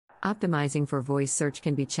Optimizing for voice search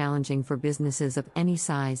can be challenging for businesses of any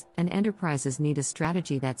size, and enterprises need a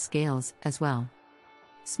strategy that scales, as well.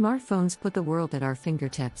 Smartphones put the world at our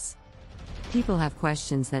fingertips. People have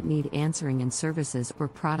questions that need answering in services or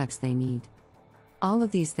products they need. All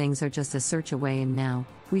of these things are just a search away, and now,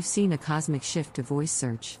 we've seen a cosmic shift to voice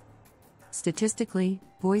search. Statistically,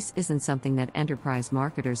 voice isn't something that enterprise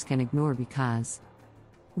marketers can ignore because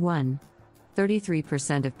 1.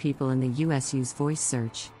 33% of people in the US use voice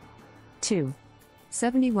search. 2.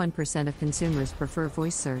 71% of consumers prefer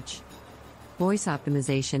voice search. Voice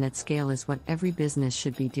optimization at scale is what every business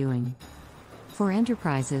should be doing. For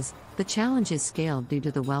enterprises, the challenge is scale due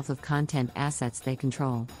to the wealth of content assets they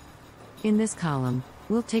control. In this column,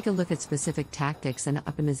 we'll take a look at specific tactics and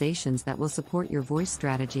optimizations that will support your voice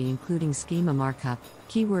strategy, including schema markup,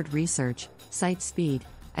 keyword research, site speed,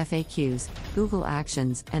 FAQs, Google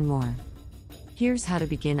Actions, and more. Here's how to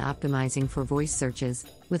begin optimizing for voice searches,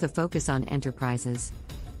 with a focus on enterprises.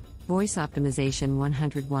 Voice Optimization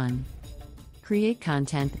 101. Create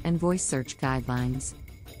content and voice search guidelines.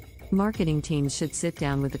 Marketing teams should sit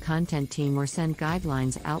down with the content team or send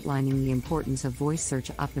guidelines outlining the importance of voice search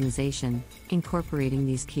optimization, incorporating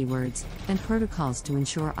these keywords and protocols to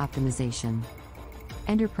ensure optimization.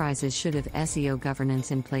 Enterprises should have SEO governance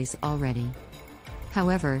in place already.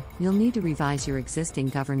 However, you'll need to revise your existing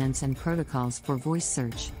governance and protocols for voice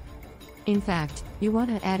search. In fact, you want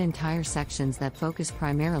to add entire sections that focus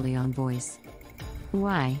primarily on voice.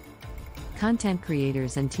 Why? Content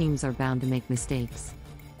creators and teams are bound to make mistakes.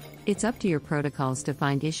 It's up to your protocols to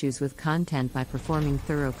find issues with content by performing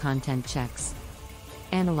thorough content checks.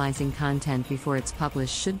 Analyzing content before it's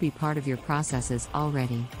published should be part of your processes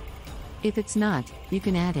already. If it's not, you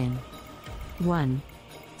can add in 1.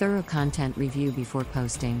 Thorough content review before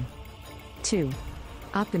posting. 2.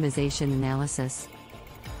 Optimization analysis.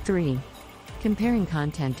 3. Comparing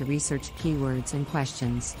content to research keywords and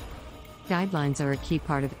questions. Guidelines are a key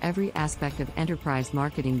part of every aspect of enterprise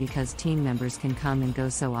marketing because team members can come and go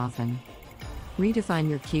so often. Redefine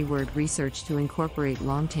your keyword research to incorporate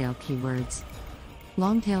long-tail keywords.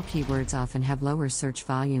 Long-tail keywords often have lower search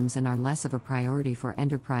volumes and are less of a priority for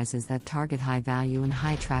enterprises that target high-value and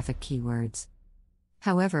high-traffic keywords.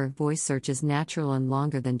 However, voice search is natural and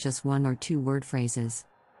longer than just one or two word phrases.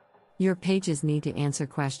 Your pages need to answer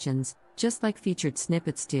questions, just like featured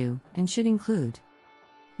snippets do, and should include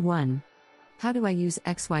 1. How do I use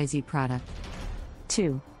XYZ product?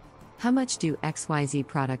 2. How much do XYZ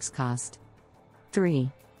products cost?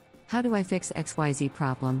 3. How do I fix XYZ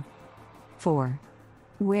problem? 4.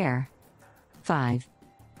 Where? 5.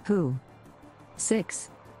 Who? 6.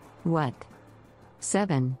 What?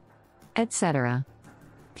 7. Etc.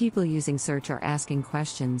 People using search are asking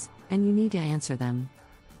questions, and you need to answer them.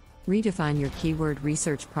 Redefine your keyword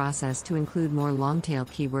research process to include more long-tail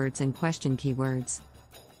keywords and question keywords.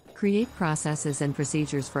 Create processes and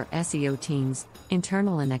procedures for SEO teams,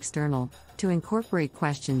 internal and external, to incorporate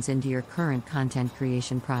questions into your current content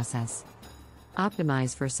creation process.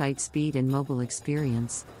 Optimize for site speed and mobile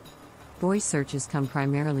experience. Voice searches come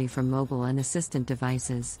primarily from mobile and assistant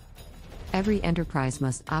devices. Every enterprise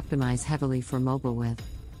must optimize heavily for mobile with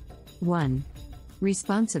 1.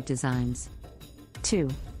 Responsive designs. 2.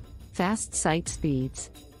 Fast site speeds.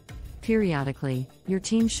 Periodically, your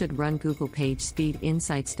team should run Google Page Speed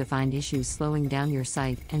Insights to find issues slowing down your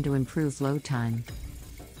site and to improve load time.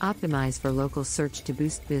 Optimize for local search to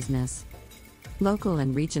boost business. Local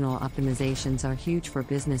and regional optimizations are huge for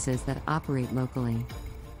businesses that operate locally.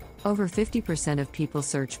 Over 50% of people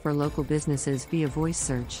search for local businesses via voice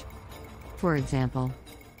search. For example,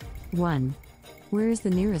 1. Where is the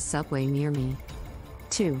nearest subway near me?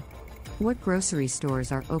 2. What grocery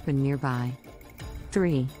stores are open nearby?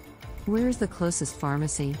 3. Where is the closest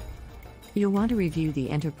pharmacy? You'll want to review the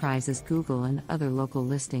enterprise's Google and other local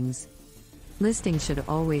listings. Listings should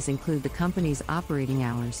always include the company's operating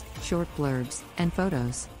hours, short blurbs, and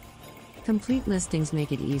photos. Complete listings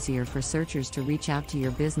make it easier for searchers to reach out to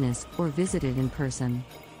your business or visit it in person.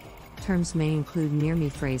 Terms may include near-me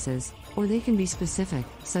phrases, or they can be specific,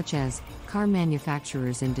 such as, car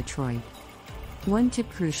manufacturers in Detroit. One tip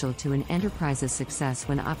crucial to an enterprise's success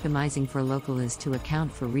when optimizing for local is to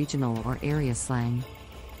account for regional or area slang.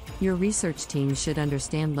 Your research team should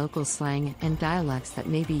understand local slang and dialects that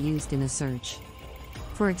may be used in a search.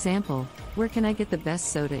 For example, where can I get the best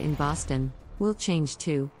soda in Boston? Will change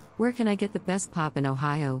to, where can I get the best pop in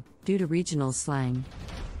Ohio, due to regional slang.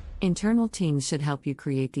 Internal teams should help you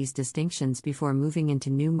create these distinctions before moving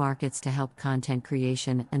into new markets to help content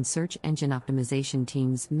creation and search engine optimization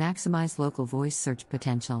teams maximize local voice search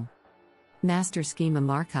potential. Master schema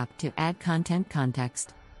markup to add content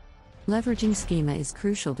context. Leveraging schema is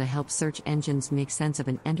crucial to help search engines make sense of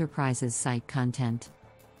an enterprise's site content.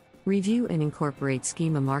 Review and incorporate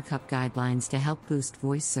schema markup guidelines to help boost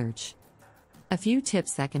voice search. A few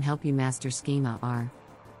tips that can help you master schema are: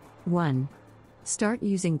 1. Start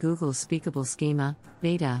using Google's Speakable Schema,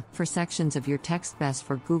 Beta, for sections of your text best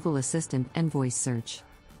for Google Assistant and voice search.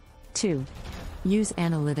 2. Use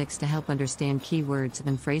analytics to help understand keywords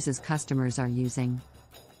and phrases customers are using.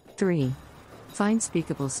 3. Find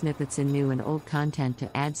speakable snippets in new and old content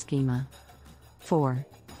to add schema. 4.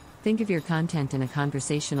 Think of your content in a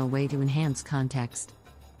conversational way to enhance context.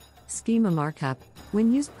 Schema markup,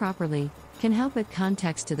 when used properly, can help add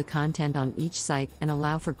context to the content on each site and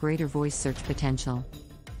allow for greater voice search potential.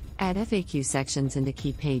 Add FAQ sections into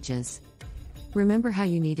key pages. Remember how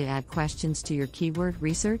you need to add questions to your keyword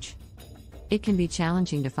research? It can be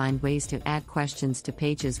challenging to find ways to add questions to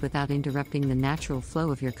pages without interrupting the natural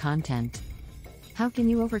flow of your content. How can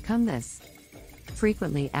you overcome this?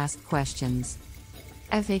 Frequently asked questions.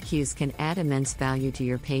 FAQs can add immense value to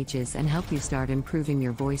your pages and help you start improving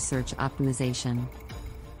your voice search optimization.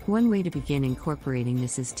 One way to begin incorporating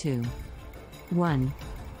this is to: 1.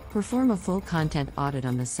 Perform a full content audit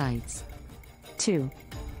on the sites. 2.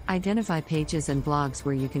 Identify pages and blogs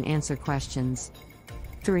where you can answer questions.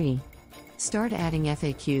 3. Start adding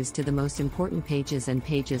FAQs to the most important pages and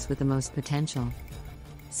pages with the most potential.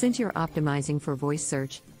 Since you're optimizing for voice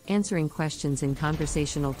search, answering questions in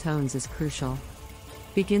conversational tones is crucial.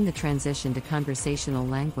 Begin the transition to conversational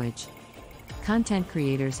language. Content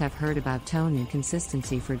creators have heard about tone and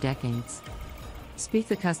consistency for decades. Speak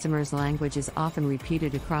the customer's language is often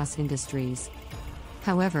repeated across industries.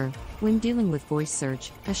 However, when dealing with voice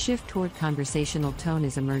search, a shift toward conversational tone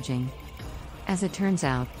is emerging. As it turns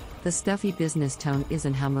out, the stuffy business tone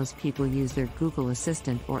isn't how most people use their Google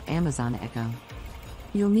Assistant or Amazon Echo.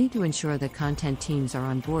 You'll need to ensure that content teams are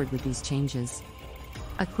on board with these changes.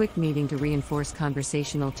 A quick meeting to reinforce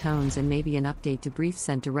conversational tones and maybe an update to briefs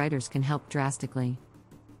sent to writers can help drastically.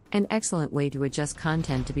 An excellent way to adjust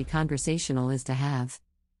content to be conversational is to have: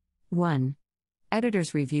 1.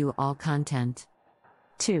 Editors review all content.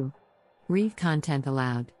 2. Read content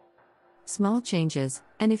aloud. Small changes,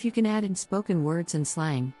 and if you can add in spoken words and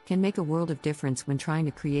slang, can make a world of difference when trying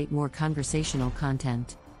to create more conversational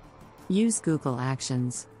content. Use Google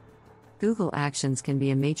Actions. Google Actions can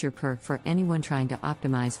be a major perk for anyone trying to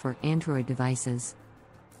optimize for Android devices.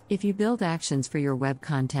 If you build actions for your web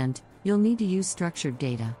content, you'll need to use structured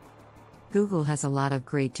data. Google has a lot of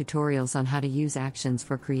great tutorials on how to use actions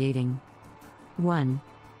for creating: 1.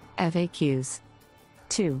 FAQs.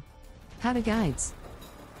 2. How-to guides.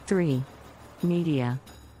 3. Media.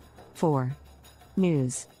 4.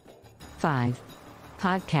 News. 5.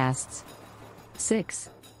 Podcasts. 6.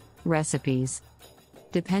 Recipes.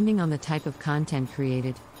 Depending on the type of content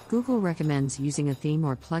created, Google recommends using a theme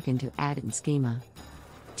or plugin to add in schema.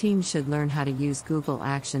 Teams should learn how to use Google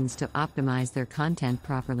Actions to optimize their content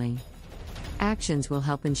properly. Actions will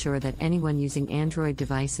help ensure that anyone using Android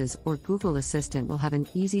devices or Google Assistant will have an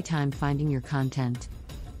easy time finding your content.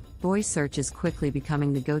 Voice search is quickly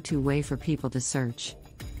becoming the go-to way for people to search.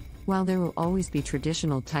 While there will always be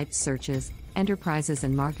traditional typed searches, enterprises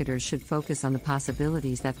and marketers should focus on the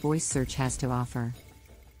possibilities that voice search has to offer.